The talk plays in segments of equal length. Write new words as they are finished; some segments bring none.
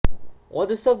What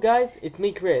is up, guys? It's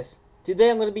me, Chris. Today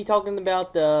I'm going to be talking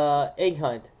about the egg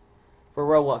hunt for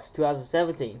Roblox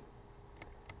 2017.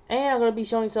 And I'm going to be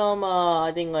showing some,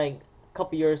 I think like a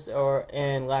couple years or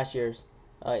in last year's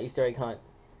Easter egg hunt.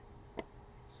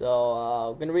 So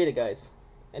I'm going to read it, guys.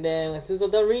 And then as soon as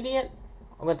I'm done reading it,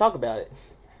 I'm going to talk about it.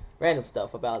 Random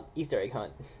stuff about Easter egg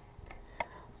hunt.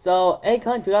 So, Egg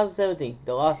Hunt 2017,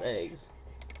 The Lost Eggs.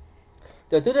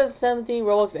 The 2017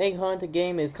 Roblox Egg Hunt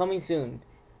game is coming soon.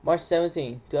 March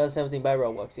 17, 2017 by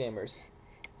Roblox gamers.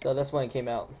 So that's when it came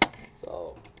out.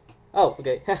 So, oh,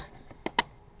 okay.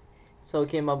 So it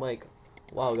came up like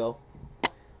a while ago.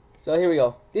 So here we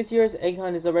go. This year's Egg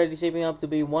Hunt is already shaping up to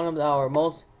be one of our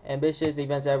most ambitious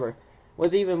events ever,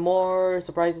 with even more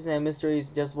surprises and mysteries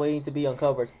just waiting to be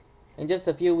uncovered. In just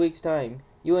a few weeks' time,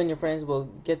 you and your friends will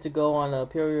get to go on a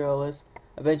perilous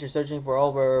adventure searching for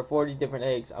over 40 different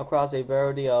eggs across a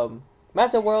variety of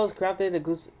massive worlds crafted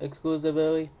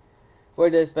exclusively for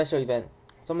this special event.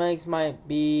 Some eggs might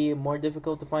be more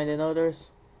difficult to find than others.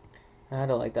 I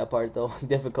don't like that part though.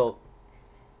 Difficult.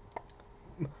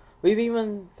 We've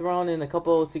even thrown in a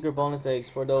couple secret bonus eggs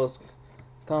for those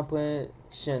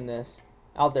completionists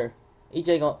out there. Each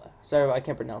egg, sorry I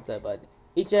can't pronounce that, but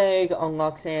each egg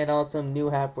unlocks an awesome new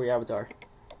hat for your avatar.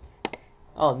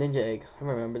 Oh, ninja egg. I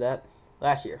remember that.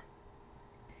 Last year.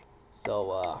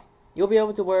 So, you'll be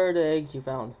able to wear the eggs you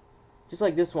found. Just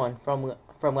like this one from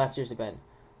last year's event.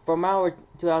 From our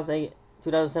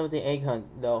 2017 egg hunt,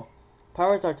 though,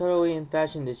 pirates are totally in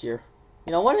fashion this year.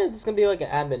 You know, I wonder if it's going to be like an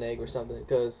admin egg or something,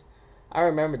 because I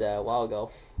remember that a while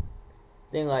ago.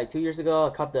 I think like 2 years ago, I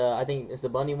caught I think it's the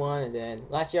bunny one, and then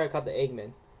last year I caught the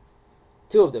Eggman.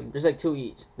 Two of them. There's like two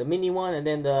each. The mini one and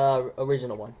then the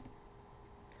original one.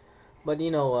 But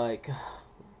you know, like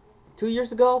 2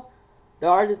 years ago, the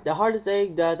hardest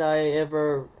egg that I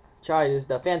ever tried is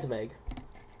the phantom egg.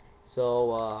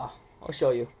 So I'll show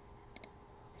you.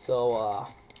 So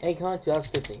Egg Hunt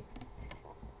 2015.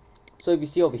 So if you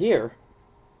see over here,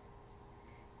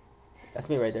 that's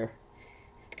me right there.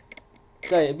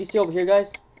 So if you see over here,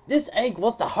 guys, this egg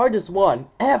was the hardest one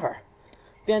ever.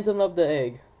 Phantom of the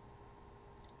egg.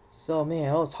 So man,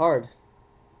 that was hard.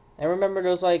 I remember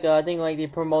there was like I think like they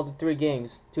promoted 3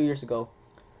 games 2 years ago.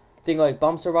 I think like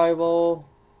Bomb Survival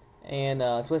and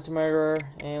Twisted Murder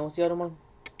and what's the other one?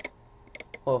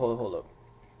 Hold up.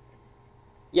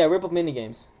 Yeah, Ripple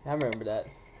Minigames. I remember that.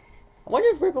 I wonder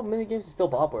if Ripple Minigames is still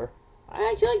popular. I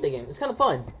actually like the game. It's kind of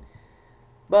fun.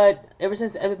 But ever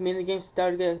since Epic Minigames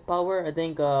started to get popular, I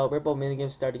think Ripple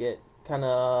Minigames started to get kind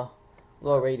of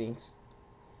low ratings.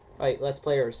 Right, less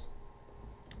players.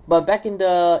 But back in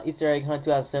the Easter Egg Hunt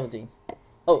 2017.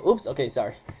 Oh, oops. Okay,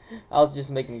 sorry. I was just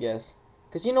making a guess.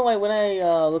 Because you know what, when I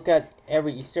look at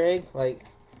every Easter egg, like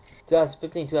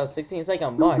 2015, 2016, it's like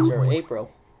on March or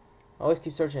April. I always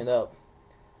keep searching it up.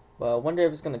 But I wonder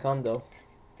if it's going to come though.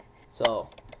 So,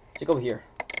 check over here.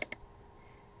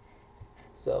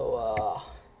 So,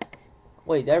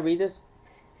 wait, did I read this?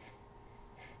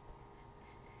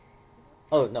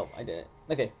 Oh, no, I didn't.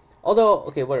 Okay. Although,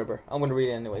 okay, whatever. I'm going to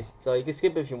read it anyways. So you can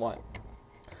skip if you want.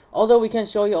 Although we can't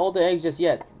show you all the eggs just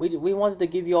yet, we wanted to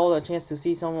give you all a chance to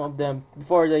see some of them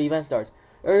before the event starts.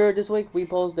 Earlier this week, we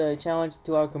posed a challenge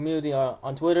to our community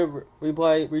on Twitter,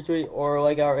 reply, retweet, or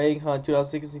like our Egg Hunt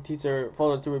 2016 teaser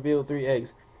photo to reveal 3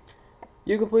 eggs.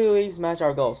 You completely smashed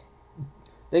our goals.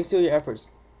 Thanks to your efforts.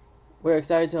 We're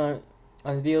excited to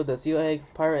unveil the seal egg,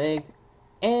 pirate egg,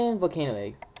 and volcano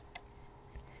egg.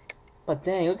 But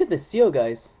dang, look at the seal,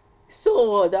 guys.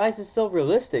 So the eyes is so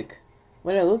realistic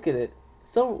when I look at it.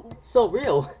 So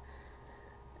real.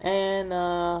 And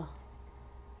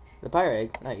the pirate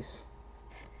egg, nice.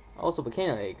 Also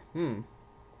volcano egg.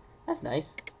 That's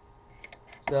nice.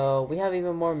 So we have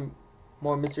even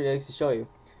more mystery eggs to show you.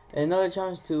 And another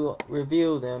challenge to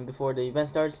reveal them before the event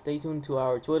starts. Stay tuned to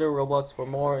our Twitter, Roblox for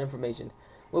more information.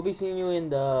 We'll be seeing you in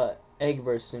the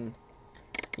Eggverse soon.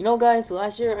 You know, guys,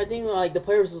 last year I think like the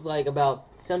players was like about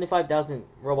 75,000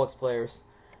 Roblox players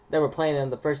that were playing on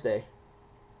the first day.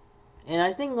 And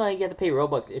I think like you have to pay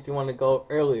Robux if you want to go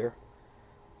earlier.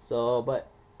 So,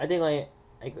 but I think like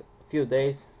a few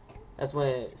days, that's when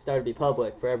it started to be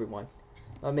public for everyone.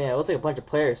 But man, it was like a bunch of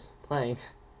players playing.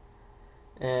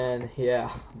 And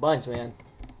yeah, a bunch, man.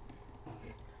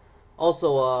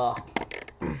 Also,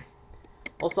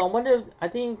 also I wonder, I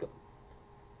think,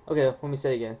 okay, let me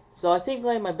say it again. So I think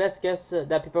like my best guess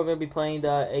that people are going to be playing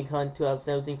the Egg Hunt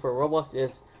 2017 for Roblox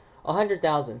is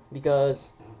 100,000,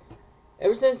 because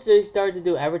ever since they started to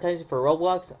do advertising for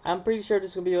Roblox, I'm pretty sure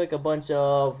there's going to be like a bunch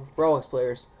of Roblox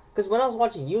players. Because when I was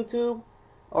watching YouTube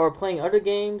or playing other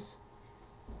games,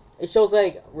 it shows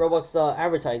like Roblox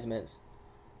advertisements.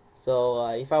 So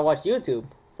if I watch YouTube,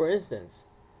 for instance,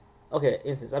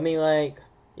 I mean like,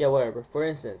 yeah, whatever. For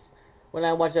instance, when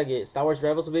I watch like a Star Wars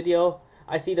Rebels video,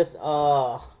 I see this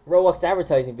Roblox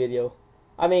advertising video.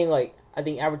 I mean like, I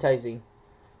think advertising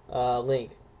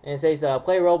link, and it says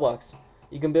play Roblox.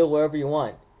 You can build wherever you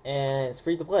want, and it's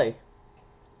free to play.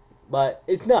 But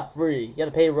it's not free. You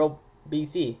gotta pay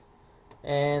BC,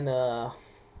 and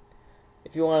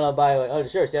if you want to buy like other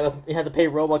shirts, you have to pay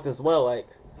Robux as well, like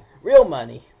real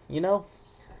money. You know,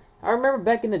 I remember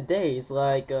back in the days,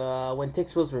 like when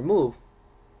Tix was removed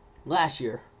last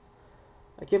year.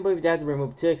 I can't believe they had to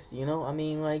remove Tix. You know, I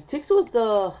mean, like Tix was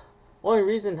the only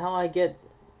reason how I get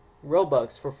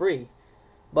Robux for free.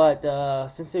 But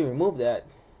since they removed that,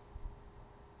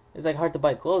 it's like hard to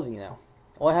buy clothing now.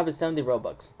 All I have is 70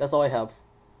 Robux. That's all I have.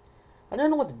 I don't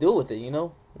know what to do with it, you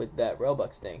know, with that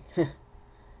Robux thing.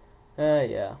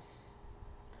 Yeah.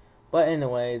 But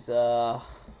anyways, so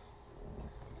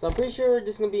I'm pretty sure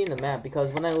this is gonna be in the map because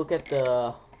when I look at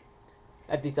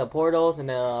these portals in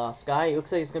the sky, it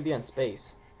looks like it's gonna be on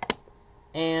space.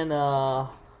 And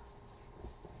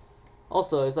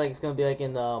also it's like it's gonna be like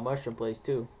in the mushroom place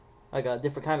too, like a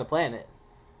different kind of planet.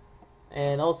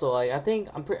 And also, like,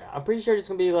 I'm pretty sure it's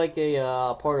gonna be like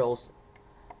a portals,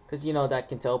 cause you know that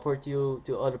can teleport you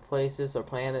to other places or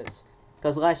planets.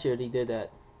 Cause last year they did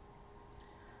that.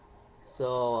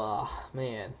 So,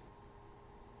 man,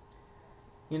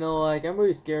 you know, like I'm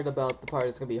really scared about the part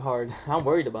that's gonna be hard. I'm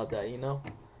worried about that, you know.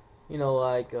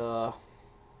 Like,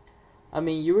 I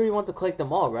mean, you really want to collect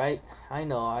them all, right? I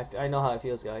know, I know how it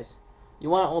feels, guys. You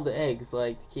want all the eggs,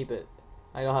 like, to keep it.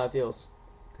 I know how it feels.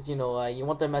 Because, you know, you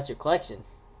want them as your collection,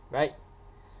 right?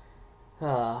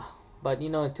 But, you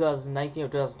know, in 2019 or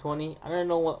 2020, I don't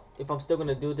know if I'm still going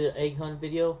to do the egg hunt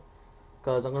video.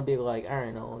 Because I'm going to be, like, I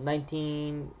don't know,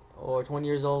 19 or 20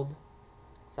 years old.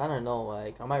 So, I don't know,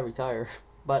 like, I might retire.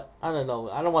 But, I don't know.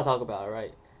 I don't want to talk about it,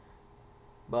 right?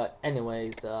 But,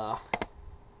 anyways, I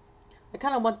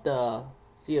kind of want the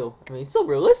seal. I mean, it's so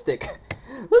realistic.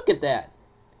 Look at that.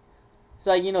 It's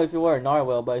like, you know, if you wear a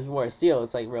narwhal, but if you wear a seal,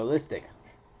 it's like realistic.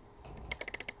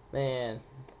 Man,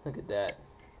 look at that.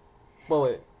 But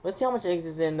wait, let's see how much eggs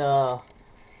is in, you know,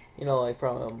 like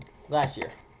from last year.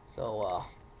 So,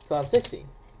 2016.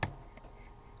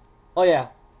 Oh yeah,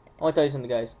 I want to tell you something,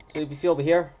 guys. So if you see over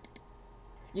here,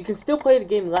 you can still play the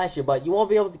game last year, but you won't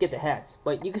be able to get the hats.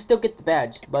 But you can still get the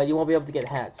badge, but you won't be able to get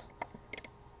hats.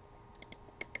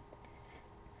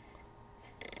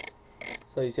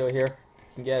 So you see over here,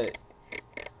 you can get it.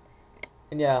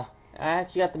 And yeah, I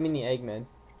actually got the mini Eggman.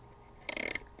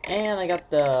 And I got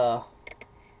the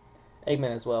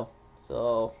Eggman as well.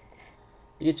 So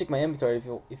you can check my inventory if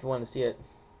you want to see it.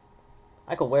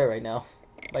 I could wear it right now.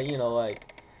 But you know, like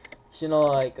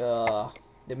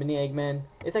the mini Eggman,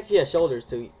 it's actually a shoulders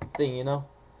thing, you know.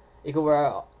 You can wear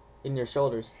it in your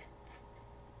shoulders.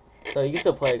 So you can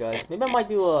still play it, guys. Maybe I might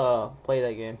do play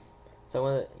that game. So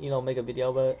I'm gonna, you know, make a video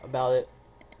about it.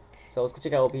 So let's go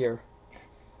check out over here.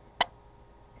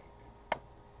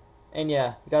 And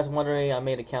yeah, you guys wondering, I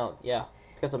made an account. Yeah,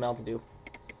 because of Mountain Dew.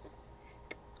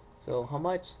 So how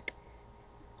much?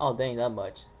 Oh dang, that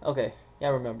much. Okay, yeah,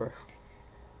 I remember.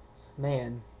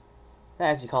 Man, that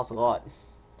actually costs a lot.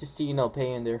 Just to, you know,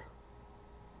 pay in there.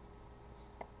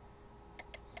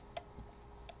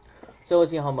 So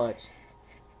let's see how much.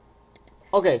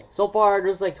 Okay, so far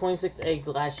there's like 26 eggs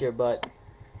last year, but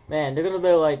man, they're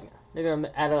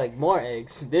gonna add like more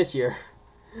eggs this year.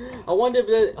 I wonder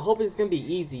if I hope it's gonna be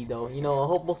easy though. You know, I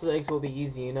hope most of the eggs will be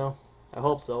easy. You know, I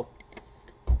hope so.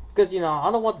 Because you know,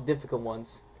 I don't want the difficult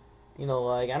ones. You know,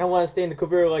 like I don't want to stay in the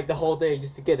computer like the whole day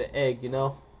just to get an egg. You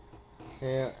know.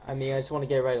 Yeah, I mean, I just want to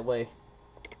get it right away.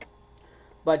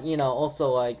 But you know, also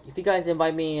like if you guys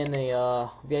invite me in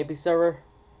a VIP server,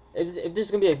 if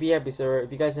there's gonna be a VIP server, if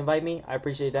you guys invite me, I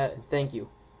appreciate that and thank you.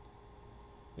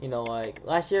 You know, like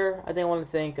last year, I think I want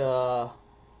to thank the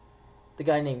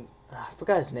guy named. I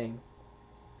forgot his name.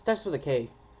 It starts with a K.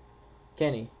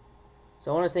 Kenny.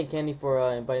 So I want to thank Kenny for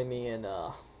inviting me in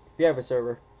VIP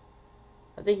server.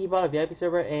 I think he bought a VIP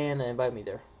server and invited me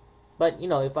there. But you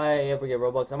know, if I ever get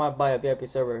Robux, I might buy a VIP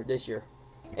server this year.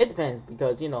 It depends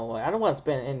because you know I don't want to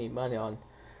spend any money on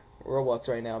Robux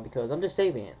right now because I'm just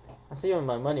saving it. I'm saving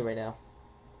my money right now.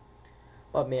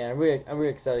 But man, I'm really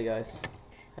excited, guys,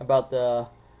 about the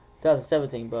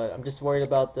 2017. But I'm just worried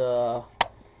about the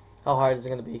how hard is it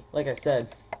gonna be? Like I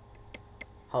said,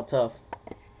 how tough.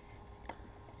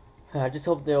 I just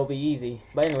hope they'll be easy.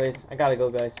 But anyways, I gotta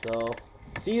go, guys. So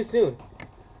see you soon,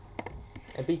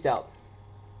 and peace out.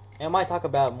 And I might talk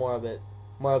about more of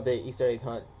the Easter egg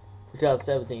hunt for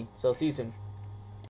 2017. So see you soon.